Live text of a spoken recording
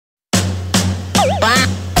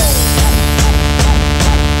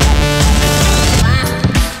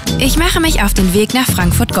Ich mache mich auf den Weg nach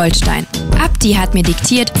Frankfurt-Goldstein. Abdi hat mir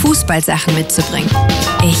diktiert, Fußballsachen mitzubringen.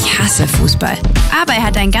 Ich hasse Fußball. Aber er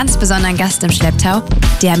hat einen ganz besonderen Gast im Schlepptau,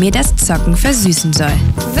 der mir das Zocken versüßen soll.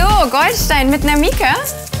 So, Goldstein mit Namika.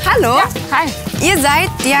 Hallo. Ja, hi. Ihr seid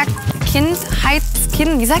der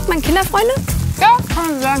wie sagt man, Kinderfreunde? Ja, kann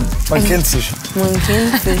man sagen. Man kennt sich. Man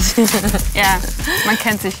kennt sich. Ja, man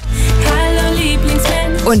kennt sich.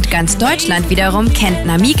 Und ganz Deutschland wiederum kennt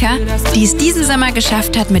Namika, die es diesen Sommer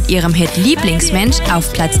geschafft hat, mit ihrem Hit Lieblingsmensch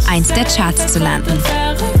auf Platz 1 der Charts zu landen.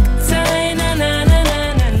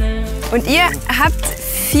 Und ihr habt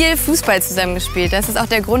viel Fußball zusammen gespielt. Das ist auch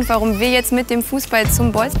der Grund, warum wir jetzt mit dem Fußball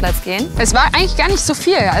zum Bolzplatz gehen. Es war eigentlich gar nicht so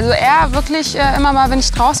viel. Also er wirklich immer mal, wenn ich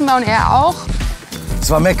draußen war und er auch. Es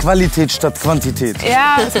war mehr Qualität statt Quantität.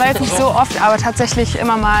 Ja, es war jetzt nicht so oft, aber tatsächlich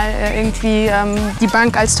immer mal irgendwie die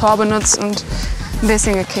Bank als Tor benutzt und ein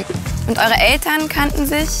bisschen gekickt. Und eure Eltern kannten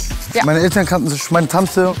sich? Ja. Meine Eltern kannten sich. Meine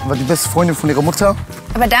Tante war die beste Freundin von ihrer Mutter.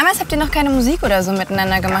 Aber damals habt ihr noch keine Musik oder so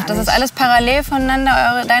miteinander gemacht. Das ist alles parallel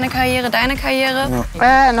voneinander, deine Karriere, deine Karriere?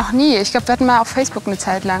 Ja. Noch nie. Ich glaube, wir hatten mal auf Facebook eine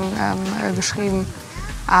Zeit lang geschrieben.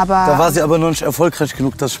 Aber Da war sie aber noch nicht erfolgreich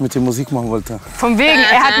genug, dass ich mit ihr Musik machen wollte. von wegen,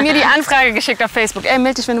 er hat mir die Anfrage geschickt auf Facebook. Ey,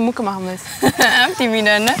 meld dich, wenn du Mucke machen willst. Habt ihr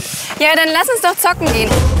wieder, ne? Ja, dann lass uns doch zocken gehen.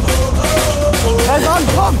 Hey Mann,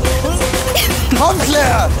 komm! Komm,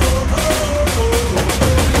 Claire!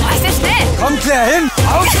 Oh, ist der schnell? Komm, Claire, hin!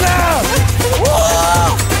 Auf, Claire!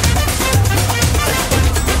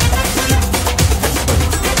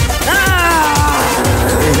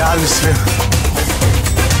 Egal, nicht schwer.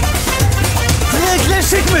 Nee, Claire,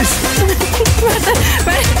 schick mich!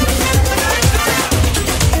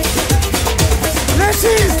 Claire,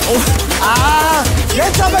 schieß! Oh. Ah!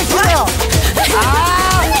 Jetzt aber, Claire!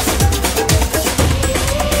 Ah!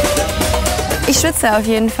 Ich schwitze auf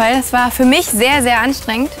jeden Fall. Das war für mich sehr, sehr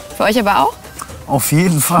anstrengend. Für euch aber auch? Auf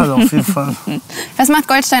jeden Fall, auf jeden Fall. Was macht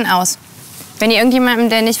Goldstein aus? Wenn ihr irgendjemandem,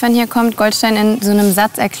 der nicht von hier kommt, Goldstein in so einem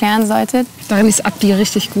Satz erklären solltet? Darin ist Abdi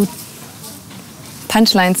richtig gut.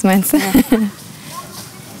 Punchlines meinst du? Ja.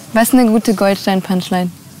 Was ist eine gute Goldstein-Punchline?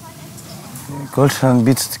 Goldstein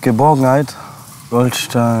bietet Geborgenheit.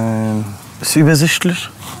 Goldstein ist übersichtlich.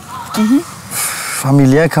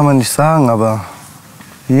 Familiär kann man nicht sagen, aber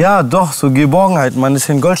ja, doch, so Geborgenheit. Man ist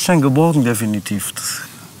in Goldstein geborgen, definitiv.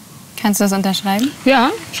 Kannst du das unterschreiben? Ja,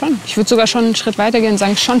 schon. Ich würde sogar schon einen Schritt weiter gehen und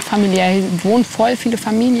sagen, schon familiär. Hier wohnen voll viele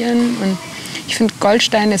Familien. Und ich finde,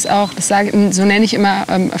 Goldstein ist auch, so nenne ich immer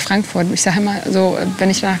Frankfurt. Ich sage immer so, wenn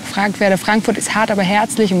ich danach gefragt werde, Frankfurt ist hart, aber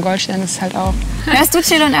herzlich und Goldstein ist es halt auch. Hörst du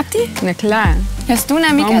Celo Abdi? Na klar. Hörst du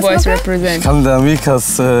Namikas Homeboys Mucke? represent. Ich kann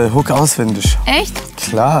Namikas Hook auswendig. Echt?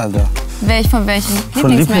 Klar, Alter. Von welchem?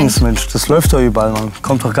 Von Lieblingsmensch. Das läuft doch überall, man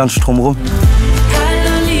kommt doch ganz drum rum.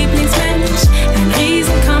 Hallo Lieblingsmensch, ein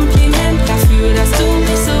Riesenkompliment dafür, dass du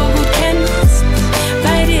mich so gut kennst.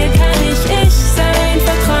 Bei dir kann ich sein,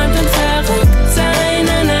 verträumt und verrückt sein.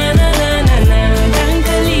 Na, na, na, na, na, na.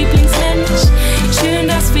 Danke Lieblingsmensch, schön,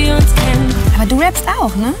 dass wir uns kennen. Aber du rappst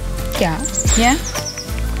auch, ne? Ja, Ja?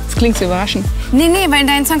 das klingt so überraschend. Nee, weil in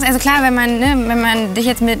deinen Songs, also klar, wenn man dich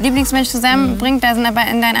jetzt mit Lieblingsmensch zusammenbringt, da sind aber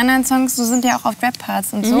in deinen anderen Songs, so sind ja auch oft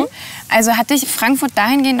Rap-Parts und so. Also hat dich Frankfurt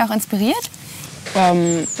dahingehend auch inspiriert?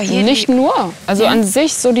 Nicht nur. Also an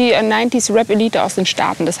sich so die 90s Rap-Elite aus den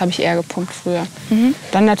Staaten, das habe ich eher gepumpt früher.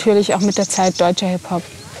 Dann natürlich auch mit der Zeit deutscher Hip-Hop.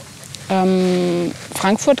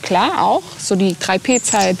 Frankfurt, klar, auch. So die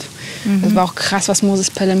 3P-Zeit. Das war auch krass, was Moses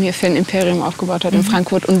Pelham hier für ein Imperium aufgebaut hat in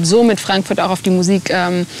Frankfurt und somit Frankfurt auch auf die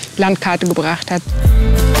Musik-Landkarte gebracht hat.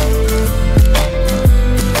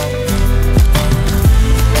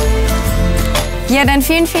 Ja, dann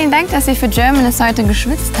vielen, vielen Dank, dass ihr für GERMAN-NESS heute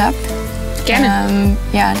geschwitzt habt. Gerne.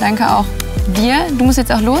 Ja, danke auch dir. Du musst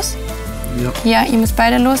jetzt auch los? Ja. Ja, ihr müsst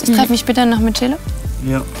beide los. Ich treffe mich später noch mit Celo.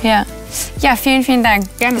 Ja. Ja. Ja, vielen, vielen Dank.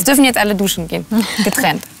 Gerne. Es dürfen jetzt alle duschen gehen.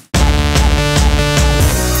 Getrennt.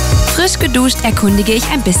 Frisch geduscht erkundige ich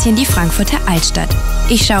ein bisschen die Frankfurter Altstadt.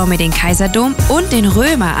 Ich schaue mir den Kaiserdom und den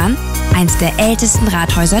Römer an, eins der ältesten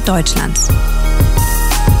Rathäuser Deutschlands.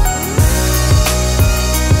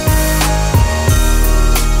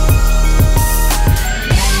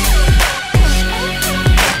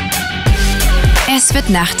 Es wird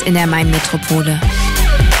Nacht in der Main-Metropole.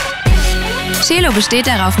 Celo besteht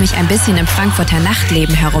darauf, mich ein bisschen im Frankfurter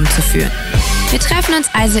Nachtleben herumzuführen. Wir treffen uns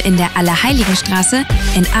also in der Allerheiligenstraße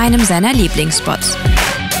in einem seiner Lieblingsspots.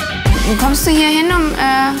 Kommst du hier hin, um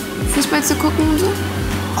Fußball zu gucken und so?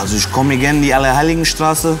 Also ich komme gerne in die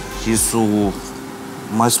Allerheiligenstraße. Hier ist so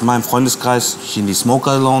meist in meinem Freundeskreis, hier in die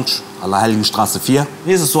Smoker Lounge, Allerheiligenstraße 4.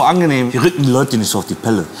 Hier ist es so angenehm, hier rücken die Leute nicht so auf die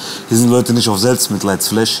Pelle. Hier sind Leute nicht auf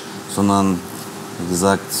Selbstmitleidsflash, sondern, wie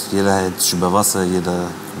gesagt, jeder hält sich über Wasser, jeder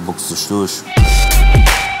boxt sich durch.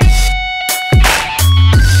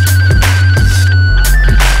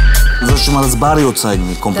 Soll ich dir mal das Barrio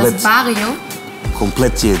zeigen? Komplett. Das Barrio?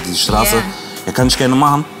 Komplett hier, die Straße. Yeah. Ja, kann ich gerne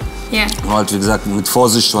machen. Ja. Aber halt, wie gesagt, mit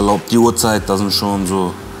Vorsicht, weil auf die Uhrzeit, da sind schon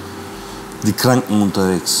so die Kranken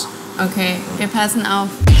unterwegs. Okay, wir passen auf.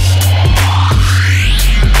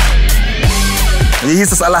 Hier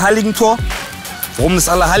ist das Allerheiligentor. Warum das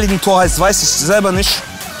Allerheiligentor heißt, weiß ich selber nicht.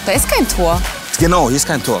 Da ist kein Tor. Genau, hier ist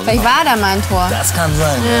kein Tor. Vielleicht war da mal ein Tor. Das kann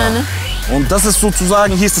sein, Ja, ne? Und das ist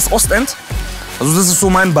sozusagen, hier ist das Ostend. Also das ist so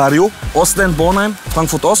mein Barrio. Ostend, Bornheim,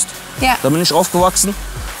 Frankfurt Ost. Ja. Da bin ich aufgewachsen.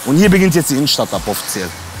 Und hier beginnt jetzt die Innenstadt ab offiziell.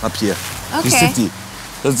 Ab hier. Die Okay. City.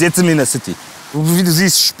 Jetzt sind wir in der City. Wie du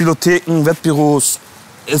siehst, Spielotheken, Wettbüros.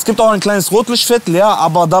 Es gibt auch ein kleines Rotlichtviertel, ja,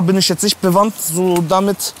 aber da bin ich jetzt nicht bewandt so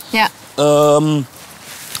damit. Ja.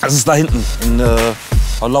 Das ist da hinten.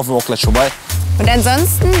 Da laufen wir auch gleich vorbei. Und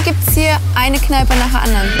ansonsten gibt's hier eine Kneipe nach der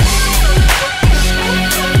anderen.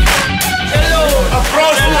 Celo,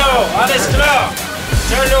 Applaus, Celo, alles klar.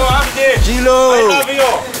 Celo Abdi, Gilo! I love you.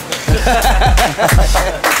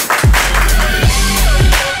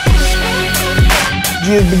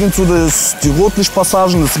 Hier beginnt so die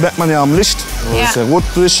Rotlichtpassagen, das merkt man ja am Licht. Ja. Das ist ja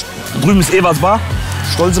Rotlicht. Drüben ist Ewas Bar,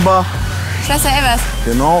 Stoltze Bar. Schwesta Ewa.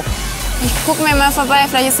 Genau. Ich guck mir mal vorbei,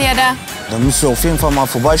 vielleicht ist sie ja da. Da müsst ihr auf jeden Fall mal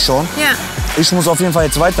vorbeischauen. Ja. Ich muss auf jeden Fall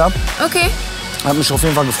jetzt weiter. Okay. Hat mich auf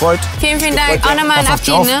jeden Fall gefreut. Vielen, vielen Dank. Gefreut, Auch nochmal ein pass auf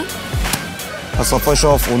dich Abschied, auf. ne? Pass auf euch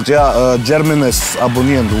auf. Und ja, GERMAN-NESS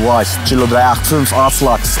abonnieren, du weißt. Celo 385,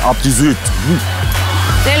 Arzlachs, Abdi Süd.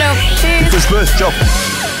 Celo, tschüss. Bis bald, ciao.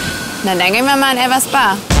 Na, dann gehen wir mal in Ewas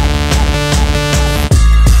Bar.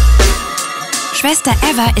 Schwesta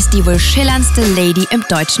Ewa ist die wohl schillerndste Lady im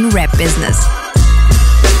deutschen Rap-Business.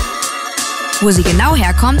 Wo sie genau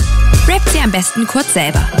herkommt, rappt sie am besten kurz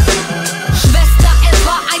selber. Schwesta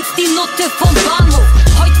Ewa, einst die Nutte vom Bahnhof.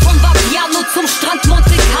 Heute von Vapiano zum Strand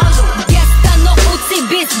Monte Carlo. Gestern noch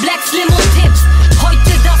OCBs, Black Slim und Tips.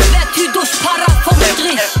 Heute das Vertü durch Para vom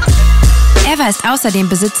Strich. Ewa ist außerdem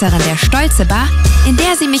Besitzerin der Stoltze Bar, in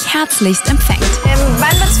der sie mich herzlichst empfängt.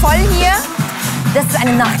 Wann wird's voll hier? Das ist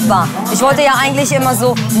eine Nachtbar. Ich wollte ja eigentlich immer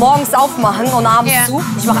so morgens aufmachen und abends Ja. zu.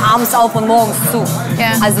 Ich mache abends auf und morgens zu.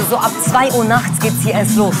 Ja. Also so ab 2 Uhr nachts geht's hier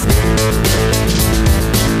erst los.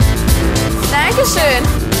 Dankeschön.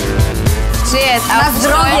 Cheers. Na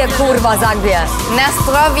zdrowie, kurwa, sagen wir. Na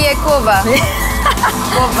zdrowie, kurwa.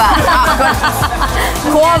 Kurwa. Ah,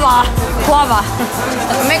 Gott. Kurva, kurva.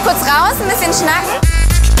 Wollen wir kurz raus, ein bisschen schnacken?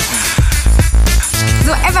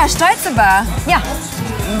 So, Ewa, Stoltze Bar. Ja,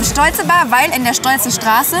 Stoltze Bar, weil in der Stolze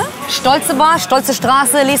Straße. Stoltze Bar, Stolze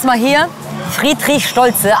Straße, les mal hier. Friedrich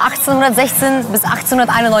Stoltze, 1816 bis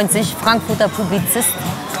 1891, Frankfurter Publizist.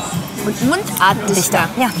 Und Mundartdichter.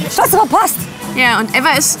 Ja, Stoltze Bar passt. Ja, und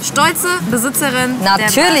Ewa ist stolze Besitzerin der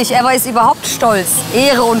Natürlich, Ewa ist überhaupt stolz.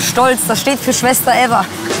 Ehre und Stolz, das steht für Schwesta Ewa. Bar.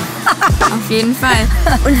 Auf jeden Fall.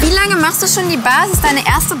 Und wie lange machst du schon die Bar? Ist das deine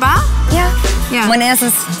erste Bar? Ja. Ja. Mein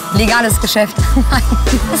erstes legales Geschäft. Nein,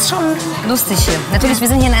 ist schon lustig hier. Natürlich, wir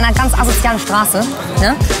sind hier in einer ganz asozialen Straße.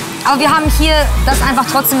 Ne? Aber wir haben hier das einfach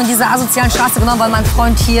trotzdem in dieser asozialen Straße genommen, weil mein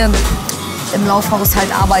Freund hier im Laufhaus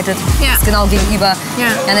halt arbeitet. Ja. Ist genau gegenüber. Ja.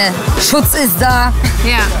 Ja, ne, Schutz ist da.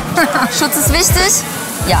 Ja. Schutz ist wichtig?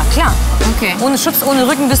 Ja, klar. Okay. Ohne Schutz, ohne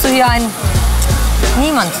Rücken bist du hier ein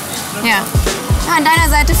Niemand. Ja. An deiner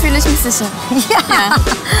Seite fühle ich mich sicher. Ja,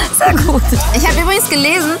 sehr gut. Ich habe übrigens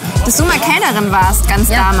gelesen, dass du mal Kellnerin warst, ganz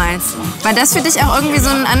damals. War das für dich auch irgendwie so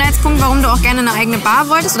ein Anhaltspunkt, warum du auch gerne eine eigene Bar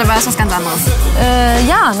wolltest, oder war das was ganz anderes?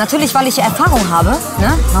 Ja, natürlich, weil ich Erfahrung habe.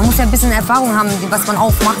 Ne? Man muss ja ein bisschen Erfahrung haben, was man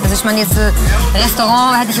aufmacht. Also ich meine, jetzt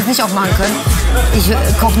Restaurant hätte ich jetzt nicht aufmachen können. Ich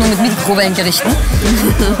koche nur mit Mikrowellengerichten.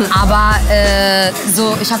 Aber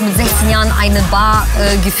so, ich habe mit 16 Jahren eine Bar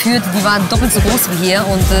geführt, die war doppelt so groß wie hier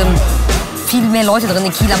und viel mehr Leute drin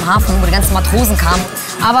in Kiel am Hafen, wo die ganzen Matrosen kamen.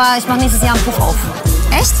 Aber ich mache nächstes Jahr einen Puff auf.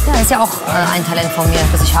 Echt? Ja, ist ja auch ein Talent von mir,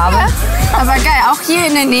 das ich habe. Ja. Aber geil, auch hier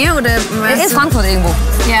in der Nähe, oder? In Frankfurt irgendwo.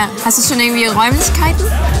 Ja. Hast du schon irgendwie Räumlichkeiten?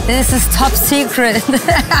 Das ist top secret.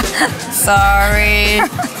 Sorry.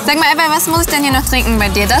 Sag mal, Ewa, was muss ich denn hier noch trinken bei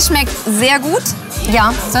dir? Das schmeckt sehr gut.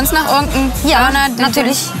 Ja. Sonst noch irgendein Ja, Burner?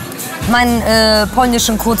 natürlich. Meinen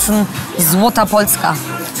polnischen kurzen Złota Polska.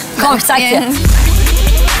 Komm, ich zeig dir.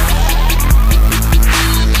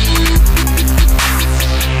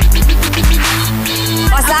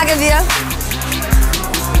 Was sagen wir?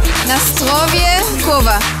 Na zdrowie,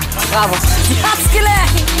 kurwa. Bravo. Ich hab's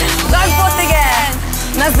gelernt. Frankfurt again.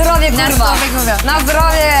 Na zdrowie, kurwa. Na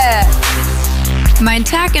zdrowie. Mein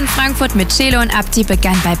Tag in Frankfurt mit Celo und Abdi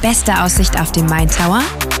begann bei bester Aussicht auf den Main Tower.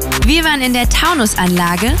 Wir waren in der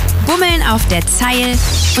Taunusanlage, bummeln auf der Teil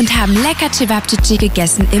und haben lecker Cevapcici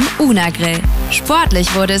gegessen im Una-Grill.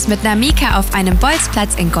 Sportlich wurde es mit Namika auf einem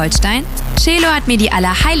Bolzplatz in Goldstein. Celo hat mir die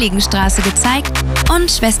Allerheiligenstraße gezeigt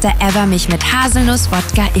und Schwesta Ewa mich mit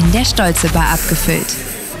Haselnuss-Wodka in der Stoltze Bar abgefüllt.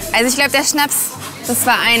 Also ich glaube, der Schnaps, das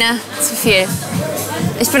war einer zu viel.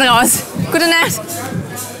 Ich bin raus. Gute Nacht.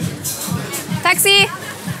 Taxi!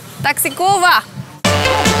 Taxi Kova!